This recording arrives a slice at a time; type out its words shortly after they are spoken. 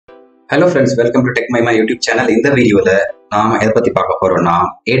Hello friends, welcome to Techmaima YouTube channel. In the video, நாம எதை பத்தி பார்க்க போறோம்னா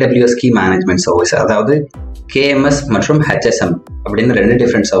AWS Key Management Service, அதாவது KMS மற்றும் HSM அப்படின்னு ரெண்டு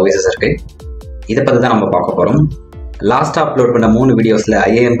டிஃபரெண்ட் சர்வீசஸ் இருக்கு. இதை பத்தி தான் நம்ம பார்க்க போறோம். லாஸ்ட் அப்லோட் பண்ண 3 வீடியோஸ்ல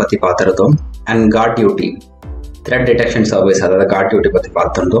IAM பத்தி பார்த்திருந்தோம் and guard duty, threat detection service அதாவது guard duty பத்தி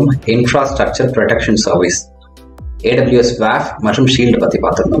பார்த்திருந்தோம். Infrastructure protection service, AWS WAF மற்றும் Shield பத்தி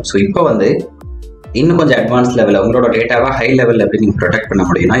பார்த்திருந்தோம். ஸோ இப்போ இன்னும் கொஞ்சம் அட்வான்ஸ் லெவலில் உங்களோட டேட்டாவை ஹை லெவலில் எப்படி நீங்கள் ப்ரொடெக்ட் பண்ண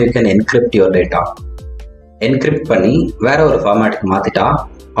முடியும்னா you can encrypt your data. Encrypt பண்ணி வேற ஒரு ஃபார்மேட்டுக்கு மாற்றிட்டா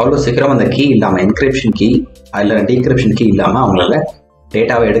அவ்வளோ சீக்கிரம் அந்த கீ இல்லாமல் என்கிரிப்ஷன் கீ அதில் டீக்ரிப்ஷன் கீ இல்லாமல் அவங்களால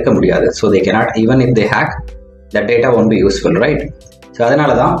டேட்டாவை எடுக்க முடியாது. So they cannot even if they hack the data won't be useful, right? So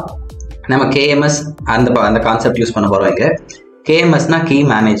அதனால தான் நம்ம KMS அந்த கான்செப்ட் யூஸ் பண்ண போகிறோம். இங்கே KMSனா key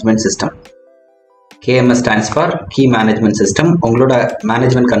management system. KMS stands for Key Management System. உங்களோட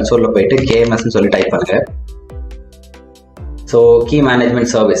மேனேஜ்மெண்ட் கன்சோலில் போயிட்டு KMSன்னு சொல்லி டைப் பண்ணுங்க. So Key Management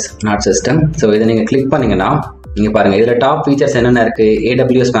Service, not system. So இதை நீங்கள் கிளிக் பண்ணிங்கன்னா நீங்கள் பாருங்கள் இதில் டாப் ஃபீச்சர்ஸ் என்னென்ன இருக்குது.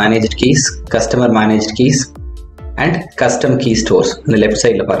 AWS Managed Keys, Customer Managed Keys and Custom Key Stores. இந்த லெஃப்ட்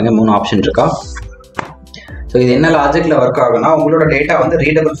சைடில் பாருங்கள் 3 ஆப்ஷன் இருக்கா. ஸோ இது என்ன லாஜிக்கில் ஒர்க் ஆகுனா உங்களோட டேட்டா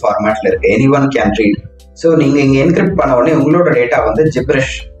ரீடபிள் ஃபார்மேட்டில் இருக்குது. Any one can read. So நீங்கள் இங்கே என்கிரிப்ட் பண்ண உடனே உங்களோட டேட்டா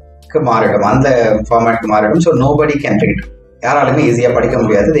ஜிப்ரிஷ் மாறிடும், அந்த ஃபார்மேட்க்கு மாறிடும். ஸோ நோபடி கேன் ரீட், யாராலுமே ஈஸியாக படிக்க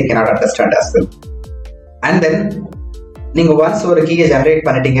முடியாது. They cannot understand as well. And then நீங்கள் ஒன்ஸ் ஒரு கீயை ஜென்ரேட்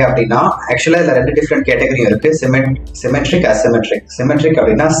பண்ணிட்டீங்க அப்படின்னா ஆக்சுவலாக இதில் 2 டிஃப்ரெண்ட் கேட்டகரியும் இருக்குது. Symmetric, asymmetric. சிமெட்ரிக்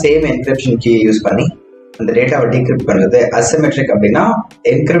அப்படின்னா சேம் என்கிரிப்ஷன் கீ யூஸ் பண்ணி அந்த டேட்டாவை டீக்ரிப்ட் பண்ணுறது. அசிமெட்ரிக் அப்படின்னா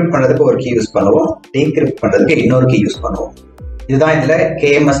என்கிரிப்ட் பண்ணுறதுக்கு ஒரு கீ யூஸ் பண்ணுவோம், டீக்ரிப்ட் பண்ணுறதுக்கு இன்னொரு கீ யூஸ் பண்ணுவோம். இதுதான் இதில்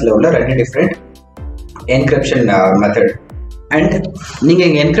KMSல உள்ள 2 டிஃப்ரெண்ட் என்கிரிப்ஷன் மெத்தட். அண்ட் நீங்கள்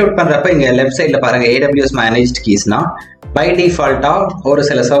இங்கே என்கிரிப்ட் பண்ணுறப்ப இங்கே லெஃப்ட் சைடில் பாருங்கள் AWS மேனேஜ்ட் கீஸ்னா பை டிஃபால்ட்டாக ஒரு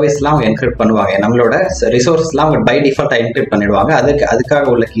சில சர்வீஸ்லாம் அவங்க என்கிரிப்ட் பண்ணுவாங்க. நம்மளோட ரிசோர்ஸ்லாம் அவங்க பை டிஃபால்ட்டாக என்கிரிப்ட் பண்ணிடுவாங்க. அதுக்காக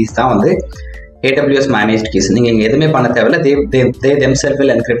உள்ள கீஸ் தான் AWS மேனேஜ்ட் கீஸ். நீங்கள் இங்கே எதுவுமே பண்ண தேவையில்ல. they themselves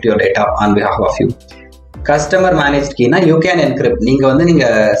will encrypt your data on behalf of you. Customer managed கீனா you can encrypt.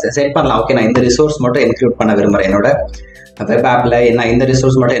 நீங்கள் செட் பண்ணலாம், ஓகே நான் இந்த ரிசோர்ஸ் மட்டும் என்கிரிப்ட் பண்ண விரும்புகிறேன், என்னோட வெப் ஆப்பில் நான் இந்த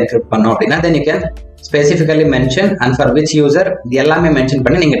ரிசோர்ஸ் மட்டும் என்கிரிப்ட் பண்ணோம் அப்படின்னா then you can specifically mention and for which user எல்லாமே மென்ஷன்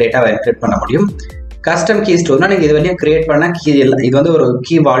பண்ணி நீங்கள் டேட்டாவை என்கிரிப்ட் பண்ண முடியும். கஸ்டம் கீ ஸ்டோர்னா நீங்கள் இது வரையும் கிரியேட் பண்ண கீ, இது ஒரு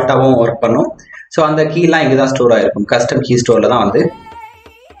கீ வால்ட்டாகவும் ஒர்க் பண்ணும். ஸோ அந்த கீலாம் இங்கே தான் ஸ்டோர் ஆகிருக்கும். கஸ்டம் கீ ஸ்டோரில் தான்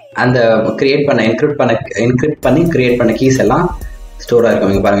அந்த கிரியேட் பண்ண என்கிரிப்ட் பண்ணி கிரியேட் பண்ண கீஸ் எல்லாம் ஸ்டோர்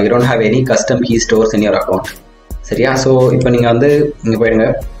ஆகிருக்கும். நீங்கள் பாருங்கள், you don't have any custom key stores in your account. சரியா? ஸோ இப்போ நீங்கள் இங்கே போயிடுங்க.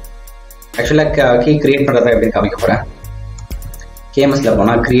 ஆக்சுவலாக கீ கிரியேட் பண்ணுறதா எப்படின்னு காமிக்க போகிறேன். KMSல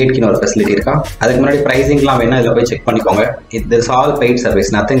போனால் கிரியேட்கின்னு ஒரு ஃபெசிலிட்டி இருக்கா. அதுக்கு முன்னாடி ப்ரைஸிங்லாம் வேணா இதில் போய் செக் பண்ணிக்கோங்க. It's all paid service,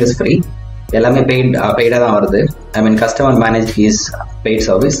 nothing is free. எல்லாமே பெய்டாக தான் வருது. ஐ மீன் customer manage keys paid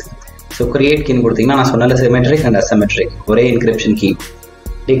service. So create கீன்னு கொடுத்தீங்கன்னா நான் சொன்னால சிமெட்ரிக் அண்ட் அசிமெட்ரிக் ஒரே என்கிரிப்ஷன் கீ.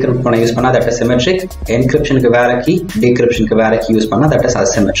 டீக்ரிப்ட் பண்ண யூஸ் பண்ணால் தட் இஸ் சிமெட்ரிக். என்கிரிப்ஷனுக்கு வேற கீ, டீக்ரிப்ஷனுக்கு வேற கீ யூஸ் பண்ணால் தட் இஸ்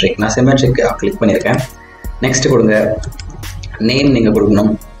அசிமெட்ரிக். நான் சிமெட்ரிக் கிளிக் பண்ணியிருக்கேன். நெக்ஸ்ட் கொடுங்க. நேம் நீங்கள்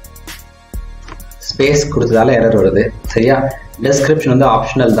கொடுக்கணும். ஸ்பேஸ் கொடுத்ததால எரர் வருது. சரியா? டிஸ்கிரிப்ஷன்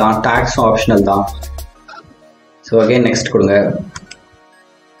ஆப்ஷனல் தான், டேக்ஸும் ஆப்ஷனல் தான். ஸோ அகைன் நெக்ஸ்ட் கொடுங்க.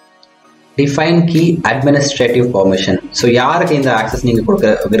 Define key administrative permission. So யாருக்கு இந்த ஆக்சஸ் நீங்கள் கொடுக்க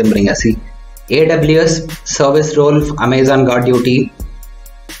விரும்புறீங்க? AWS service role, Amazon card duty,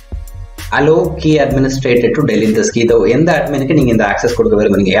 allow key administrator to delete this key. எந்த அட்மினுக்கு நீங்கள் இந்த ஆக்சஸ் கொடுக்க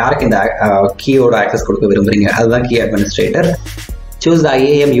விரும்புறீங்க, யாருக்கு இந்த கீயோட ஆக்சஸ் கொடுக்க விரும்புறீங்க, அதுதான் key administrator. Choose the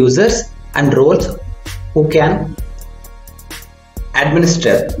IAM users and roles who can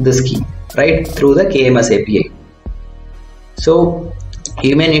administer this key right through the KMS API. So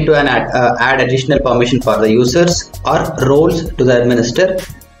you may need to add additional permission for the users or roles to the administer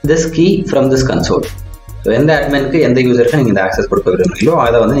this key from this console. So எந்த adminக்கு எந்த யூசருக்கு நீங்கள் இந்த access கொடுக்க விரும்புகிறீங்களோ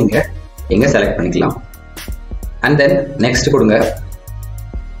அதை நீங்கள் இங்கே select பண்ணிக்கலாம். and then next கொடுங்க.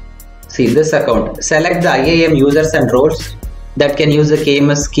 See this account, select the IAM users and roles that can use the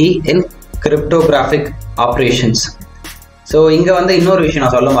KMS key in cryptographic operations. So இங்கே இன்னொரு விஷயம்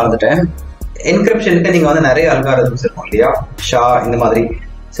நான் சொல்ல மறந்துட்டேன். என்கிரிப்ஷனுக்கு நீங்கள் நிறைய அல்காரிதம்ஸ் இருக்கும் இல்லையா, ஷா இந்த மாதிரி.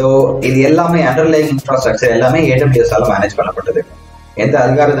 ஸோ இது எல்லாமே அண்டர்லைங் இன்ஃப்ராஸ்ட்ரக்சர் எல்லாமே AWS-ஆல மேனேஜ் பண்ணப்பட்டது. எந்த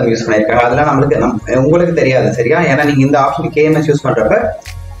அல்காரிதம் யூஸ் பண்ணியிருக்காங்க அதெல்லாம் உங்களுக்கு தெரியாது. சரியா? ஏன்னா நீங்கள் இந்த ஆப்ஷன் KMS யூஸ் பண்ணுறப்ப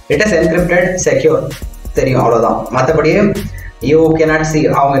இட் இஸ் என்கிரிப்டட் செக்யூர் தெரியும், அவ்வளோதான். மற்றபடியே யூ கேனாட் சி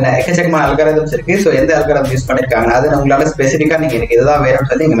அவங்க எக்கச்சக்கமான அல்காரிதம்ஸ் இருக்கு. ஸோ எந்த அல்காரிதம் யூஸ் பண்ணியிருக்காங்க அது உங்களால ஸ்பெசிஃபிக்காக நீங்கள் எனக்கு இதுதான்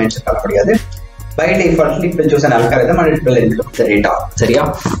வேணும்னு சொல்லி நீங்கள் மென்ஷன் பண்ண முடியாது. By default, it will choose an algorithm and it will encrypt the data. சரியா?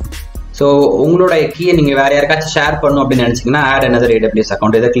 ஸோ உங்களோட கீயை நீங்கள் வேற யாருக்காச்சும் ஷேர் பண்ணணும் அப்படின்னு நினச்சிங்கன்னா add another AWS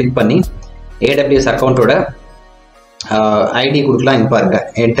account. இதை கிளிக் பண்ணி AWS அக்கௌண்ட்டோட ID கொடுக்கலாம். இங்கே பாருங்க,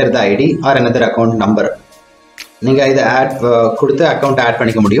 enter the ID or another account number. நீங்கள் இதை கொடுத்து அக்கௌண்ட் ஆட்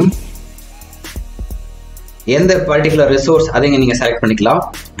பண்ணிக்க முடியும். எந்த பர்டிகுலர் ரிசோர்ஸ் அதை நீங்கள் செலக்ட் பண்ணிக்கலாம்.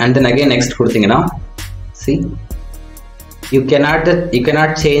 அண்ட் தென் அகைன் நெக்ஸ்ட் கொடுத்தீங்கன்னா see you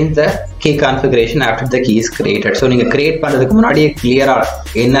cannot change the key configuration after the key is created. So நீங்கள் கிரியேட் பண்ணுறதுக்கு முன்னாடியே கிளியராக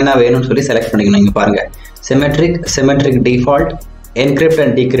என்னென்ன வேணும்னு சொல்லி செலக்ட் பண்ணிக்கணும். இங்கே பாருங்கள் symmetric default encrypt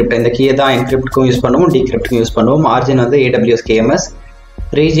and decrypt. இந்த கீயை தான் என்கிரிப்ட்க்கும் யூஸ் பண்ணுவோம், டீக்ரிப்ட்க்கும் யூஸ் பண்ணுவோம். ஆர்ஜின் வந்து AWS KMS,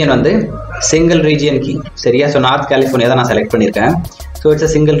 ரீஜியன் வந்து சிங்கிள் ரீஜியன் கீ. சரியா? ஸோ நார்த் கலிஃபோர்னியா தான் நான் செலக்ட் பண்ணியிருக்கேன். So it's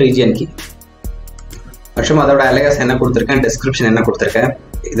a single region key. மற்றும் அதோட அலையாஸ் என்ன கொடுத்துருக்கேன், டிஸ்கிரிப்ஷன் என்ன கொடுத்துருக்கேன்,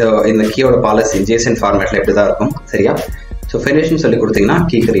 இது இந்த கீயோட பாலிசி JSON ஃபார்மேட்டில் எப்படி தான் இருக்கும். சரியா? ஸோ ஃபினிஷ்னு சொல்லி கொடுத்தீங்கன்னா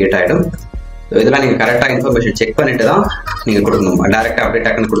கீ கிரியேட் ஆகிடும். ஸோ இதெல்லாம் நீங்கள் கரெக்டாக இன்ஃபர்மேஷன் செக் பண்ணிட்டு தான் நீங்கள் கொடுக்கணும். டேரெக்டாக அப்படியே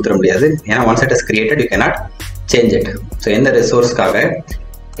டக்குன்னு கொடுத்துட முடியாது. ஏன்னா once it is created you cannot change it. So எந்த ரிசோர்ஸ்க்காக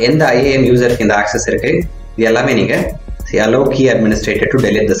எந்த IAM யூசருக்கு இந்த ஆக்சஸ் இருக்குது, இது எல்லாமே நீங்கள் allow key administrator to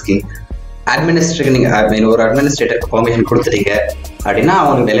delete this key. Administrator நீங்கள் ஒரு அட்மினிஸ்ட்ரேட்டருக்கு பர்மிஷன் கொடுத்துட்டீங்க அப்படின்னா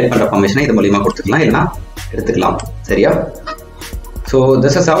அவங்களுக்கு டெலிட் பண்ணுற பர்மிஷனை இது மூலியமாக கொடுத்துக்கலாம், இல்லைனா எடுத்துக்கலாம். சரியா? So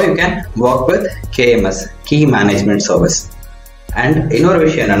this is how you can work with KMS key management service. And இன்னொரு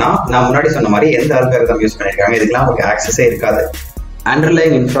விஷயம் என்னன்னா, நான் முன்னாடி சொன்ன மாதிரி எந்த அல்காரிதம் யூஸ் பண்ணியிருக்காங்க இதுக்கெல்லாம் உங்களுக்கு ஆக்சஸே இருக்காது.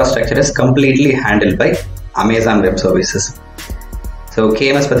 Underlying infrastructure is completely handle by Amazon web services. So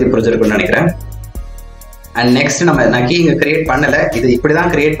KMS பற்றி புரிஞ்சிருக்குன்னு நினைக்கிறேன். அண்ட் நெக்ஸ்ட் நான் கீ இங்கே கிரியேட் பண்ணலை, இது இப்படி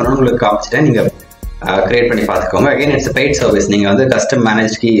தான் கிரியேட் பண்ணணும்னு உங்களுக்கு காமிச்சிட்டேன். நீங்கள் கிரியேட் பண்ணி பார்த்துக்கோங்க. Again it's paid service. நீங்கள் வந்து கஸ்டம்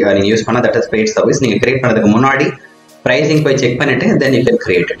மேனேஜ் கீ நீங்கள் யூஸ் பண்ணால் தட் இஸ் பெய்ட் சர்வீஸ். நீங்கள் கிரியேட் பண்ணதுக்கு முன்னாடி ப்ரைஸிங் போய் செக் பண்ணிவிட்டு then you can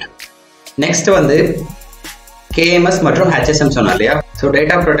create it. Next வந்து KMS மற்றும் HSM சொன்னோம் இல்லையா? ஸோ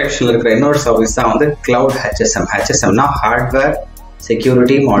டேட்டா ப்ரொடெக்ஷனில் இருக்கிற இன்னொரு சர்வீஸ் தான் வந்து கிளவுட் HSM. HSMனா ஹார்ட்வேர்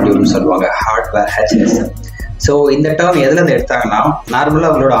செக்யூரிட்டி மாடியூல்னு சொல்லுவாங்க, ஹார்ட்வேர் HSM. ஸோ இந்த டேர்ம் எதில் எடுத்தாங்கன்னா, நார்மலாக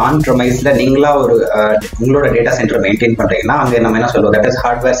உங்களோட ஆன் ப்ரமைஸில் நீங்களா ஒரு உங்களோட டேட்டா சென்டர் மெயின்டைன் பண்ணுறீங்கன்னா அங்கே நம்ம என்ன சொல்லுவோம், தட் இஸ்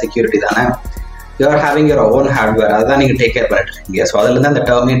ஹார்ட்வேர் செக்யூரிட்டி தானே. You are having your own hardware, அதுதான் நீங்கள் டேக் கேர் பண்ணிட்டு இருக்கீங்க. ஸோ அதுலேருந்து அந்த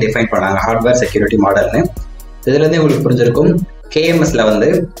டேர்மையும் டிஃபைன் பண்ணாங்க, ஹார்ட்வேர் செக்யூரிட்டி மாடல்னு. இதுலேருந்தே உங்களுக்கு புரிஞ்சிருக்கும். KMSல வந்து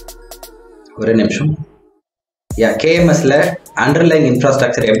ஒரு நிமிஷம், KMSல அண்டர்லைன்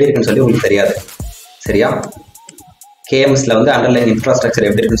இன்ஃப்ராஸ்ட்ரக்சர் எப்படி இருக்குன்னு சொல்லி உங்களுக்கு தெரியாது. சரியா? KMSல வந்து அண்டர்லைன் இன்ஃப்ராஸ்ட்ரக்சர்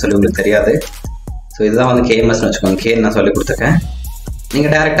எப்படி இருக்குன்னு சொல்லி உங்களுக்கு தெரியாது. ஸோ இதுதான் வந்து KMSன்னு வச்சுக்கோங்க. கேன்னு நான் சொல்லி கொடுத்துருக்கேன்.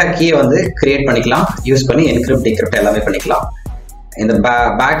 நீங்கள் டேரெக்டாக கீயை வந்து கிரியேட் பண்ணிக்கலாம், யூஸ் பண்ணி என்கிரிப்ட் டிகிரிப்ட் எல்லாமே பண்ணிக்கலாம். இந்த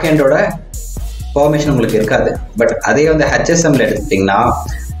பேக் எண்டோட பர்மிஷன் உங்களுக்கு இருக்காது. பட் அதே வந்து HSMல எடுத்துக்கிட்டிங்கன்னா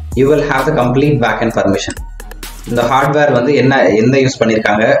you will have the complete back end permission. இந்த ஹார்ட்வேர் வந்து என்ன யூஸ்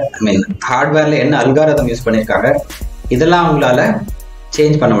பண்ணியிருக்காங்க, ஹார்ட்வேரில் என்ன அல்காரிதம் யூஸ் பண்ணியிருக்காங்க, இதெல்லாம் உங்களால்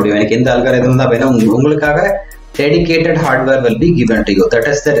சேஞ்ச் பண்ண முடியும். எனக்கு எந்த அல்காரிதம் தான் வேணும், உங்களுக்காக dedicated hardware will be given to you. That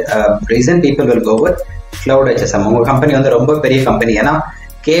is the reason people will go with cloud HSM. உங்க கம்பெனி வந்து ரொம்ப பெரிய கம்பெனி, ஏன்னா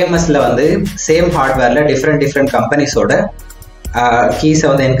KMSல வந்து சேம் ஹார்ட்வேர்ல டிஃப்ரெண்ட் கம்பெனிஸோட கீஸை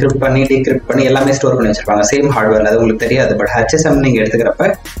வந்து என்கிரிப்ட் பண்ணி டீக்ரிப்ட் பண்ணி எல்லாமே ஸ்டோர் பண்ணி வச்சிருப்பாங்க சேம் ஹார்ட்வேர்ல. அது உங்களுக்கு தெரியாது. பட் HSM நீங்க எடுத்துக்கிறப்ப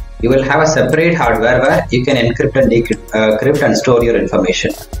you will have a separate hardware where you can encrypt and decrypt and store your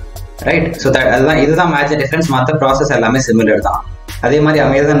information. Right? So இதுதான் மேஜர் டிஃபரன்ஸ். மற்ற ப்ராசஸ் எல்லாமே சிமிலர் தான். அதே மாதிரி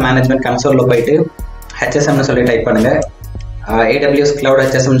அமேசான் மேனேஜ்மெண்ட் கன்சோல்ல போயிட்டு HSMனு சொல்லி டைப் பண்ணுங்க, AWS Cloud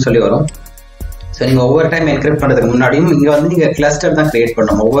HSMனு சொல்லி வரும். ஸோ நீங்கள் ஒவ்வொரு டைம் என்கிரிப்ட் பண்ணுறதுக்கு முன்னாடியும் இங்கே வந்து நீங்கள் கிளஸ்டர் தான் கிரியேட்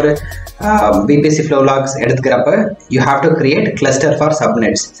பண்ணணும். ஒவ்வொரு VPC flow lakhs எடுத்துக்கிறப்ப you have to create cluster for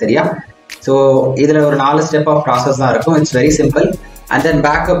subnets. சரியா? ஸோ இதில் ஒரு 4 ஸ்டெப் ஆஃப் ப்ராசஸ் தான் இருக்கும். It's very simple. And then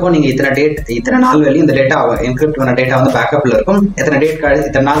பேக்கப்பும் நீங்கள் இத்தனை நாள் வெளியும் இந்த டேட்டா என்கிரிப்ட் பண்ண டேட்டா வந்து பேக்கப்பில் இருக்கும்.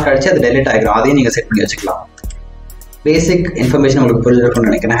 இத்தனை நாள் கழிச்சு அது டெலிட் ஆகிடும். அதையும் நீங்கள் செட் பண்ணி வச்சுக்கலாம். பேசிக் இன்ஃபர்மேஷன் உங்களுக்கு புரிஞ்சிருக்கும்னு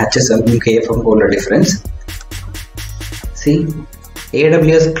நினைக்கிறேன். HSM KFM உள்ள difference. See,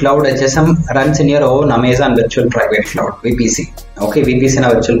 AWS Cloud HSM runs in your own Amazon Virtual Private Cloud, VPC. Okay, VPC na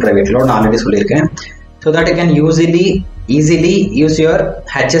Virtual Private Cloud நான் ஆல்ரெடி சொல்லியிருக்கேன். So that you can easily use your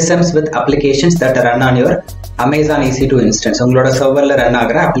HSMs with applications that run on your Amazon EC2 instance. உங்களோட சர்வரில் run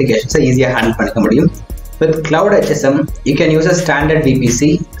ஆகிற அப்ளிகேஷன்ஸை ஈஸியாக handle பண்ணிக்க முடியும். With Cloud HSM, you can use a standard VPC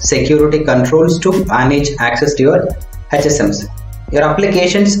security controls to manage access to your HSMs. Your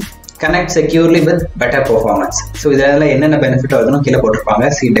applications connect securely with better performance. So இதனால என்னென்ன benefit வருதுன்னு கீழே போட்டிருப்பாங்க.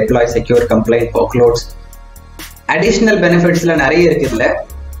 See, deploy secure compliant workloads. Additional benefitsல நிறைய இருக்குதுல.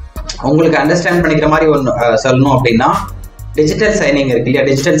 உங்களுக்கு understand பண்ணிக்கிற மாதிரி ஒன்று சொல்லணும் அப்படின்னா டிஜிட்டல் சைனிங் இருக்கு இல்லையா,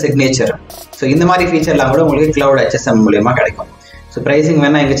 டிஜிட்டல் சிக்னேச்சர். ஸோ இந்த மாதிரி ஃபீச்சர்லாம் கூட உங்களுக்கு Cloud HSM மூலியமாக கிடைக்கும். ஸோ ப்ரைஸிங்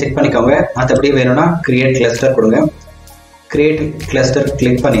வேணால் இங்கே செக் பண்ணிக்கோங்க. மற்றபடி வேணும்னா கிரியேட் கிளஸ்டர் கொடுங்க. கிரியேட் கிளஸ்டர்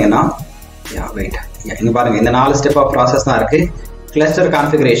கிளிக் பண்ணிங்கன்னா இங்கே பாருங்கள், இந்த 4 ஸ்டெப் ஆஃப் ப்ராசஸ் தான் இருக்குது. Cluster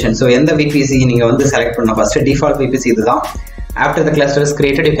configuration. ஸோ எந்த VPC நீங்கள் வந்து செலக்ட் பண்ணணும், ஃபஸ்ட்டு டிஃபால்ட் VPC இதுதான். After the cluster is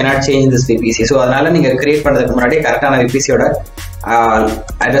created you cannot change this VPC. So அதனால் நீங்கள் கிரியேட் பண்ணுறதுக்கு முன்னாடி கரெக்டான VPCயோட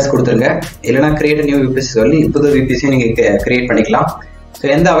அட்ரஸ் கொடுத்துருங்க. இல்லைனா கிரியேட் நியூ VPC சொல்லி புது VPC நீங்கள் கிரியேட் பண்ணிக்கலாம். ஸோ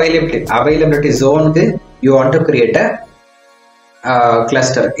எந்த அவைலபிலிட்டி ஜோனுக்கு you want to create a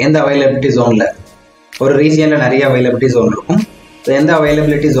cluster, எந்த அவைலபிலிட்டி ஜோனில் ஒரு ரீஜியனில் நிறைய அவைலபிலிட்டி ஜோன் இருக்கும். ஸோ எந்த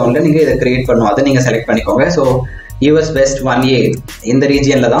அவைலபிலிட்டி ஜோனில் நீங்கள் இதை கிரியேட் பண்ணணும் அதை நீங்கள் செலக்ட் பண்ணிக்கோங்க. ஸோ யூஎஸ் வெஸ்ட் 1A இந்த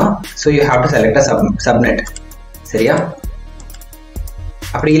ரீஜியனில் தான். So you have to select a subnet. சரியா?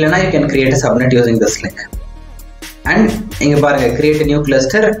 அப்படி இல்லைனா you can create a subnet using this link. And இங்கே பாருங்கள், create new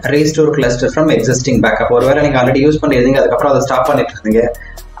cluster, restore cluster from existing backup. ஒருவேளை நீங்கள் ஆல்ரெடி யூஸ் பண்ணியிருந்தீங்க, அதுக்கப்புறம் அதை ஸ்டாப் பண்ணிட்டு இருந்தீங்க,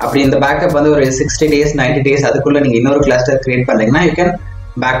 அப்படி இந்த பேக்கப் வந்து ஒரு 60 days 90 days அதுக்குள்ளே நீங்கள் இன்னொரு கிளஸ்டர் கிரியேட் பண்ணீங்கன்னா you can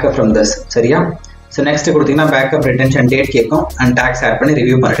backup from this. சரியா? ஸோ நெக்ஸ்ட் கொடுத்தீங்கன்னா பேக்கப் ரிட்டென்ஷன் டேட் கேட்கும் அண்ட் டேக்ஸ் ஆட் பண்ணி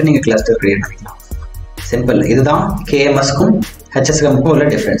ரிவ்யூ பண்ணிட்டு நீங்கள் கிளஸ்டர் கிரியேட் பண்ணிக்கலாம். சிம்பிள். இதுதான் KMSக்கும் HSMக்கும் உள்ள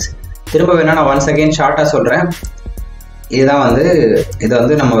டிஃப்ரென்ஸ். திரும்ப வேணா நான் ஒன்ஸ் அகெயின் ஷார்ட்டாக சொல்கிறேன். இதுதான் வந்து இதை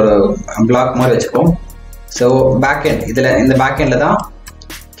வந்து நம்ம ஒரு பிளாக் மாதிரி வச்சுப்போம். ஸோ பேக்எண்ட் இந்த பேக்எண்டில் தான்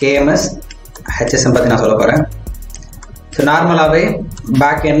KMS HSM பற்றி நான் சொல்ல போகிறேன். ஸோ நார்மலாகவே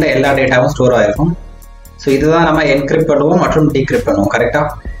பேக்எண்டில் எல்லா டேட்டாவும் ஸ்டோர் ஆகிருக்கும். ஸோ இதுதான் நம்ம என்கிரிப்ட் பண்ணுவோம் மற்றும் டீக்ரிப்ட் பண்ணுவோம். கரெக்டாக?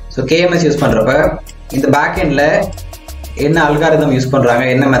 ஸோ KMS யூஸ் பண்ணுறப்ப இந்த பேக்எண்டில் என்ன அல்காரிதம் யூஸ் பண்ணுறாங்க,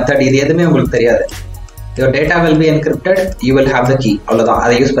 என்ன மெத்தட், இது எதுவுமே உங்களுக்கு தெரியாது. Your data will be encrypted, you will have the key. அவ்வளோதான்.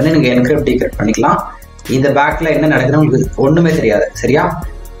 அதை யூஸ் பண்ணி நீங்கள் என்கிரிப்ட் டீக்ரிப்ட் பண்ணிக்கலாம். இந்த பேக்கில் என்ன நடக்குதுன்னு உங்களுக்கு ஒன்றுமே தெரியாது. சரியா?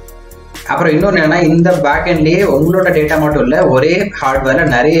 அப்புறம் இன்னொன்று என்னன்னா, இந்த பேக்எண்ட்லேயே உங்களோட டேட்டா மட்டும் இல்லை, ஒரே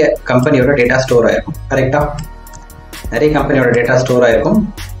ஹார்ட்வேரில் நிறைய கம்பெனியோட டேட்டா ஸ்டோர் ஆகிருக்கும். கரெக்டாக? நிறைய கம்பெனியோட டேட்டா ஸ்டோர் ஆகிருக்கும்.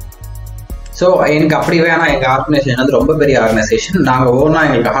 ஸோ எனக்கு அப்படி வேணா, எங்கள் ஆர்கனைசேஷன் வந்து ரொம்ப பெரிய ஆர்கனைசேஷன், நாங்கள் ஓனாக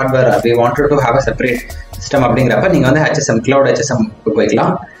எங்களுக்கு hardware we wanted to have a separate system அப்படிங்கிறப்ப நீங்கள் வந்து HSM கிளவுட் HSM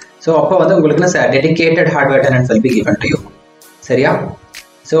போய்க்கலாம். ஸோ அப்போ வந்து உங்களுக்கு dedicated hardware tenant will be given to you. சரியா?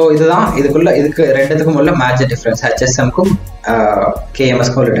 ஸோ இதுதான் இதுக்கு ரெண்டுத்துக்கும் உள்ள மேஜர் டிஃப்ரென்ஸ், HSMக்கும்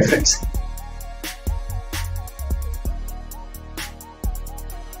KMSக்கும் உள்ள டிஃப்ரென்ஸ்.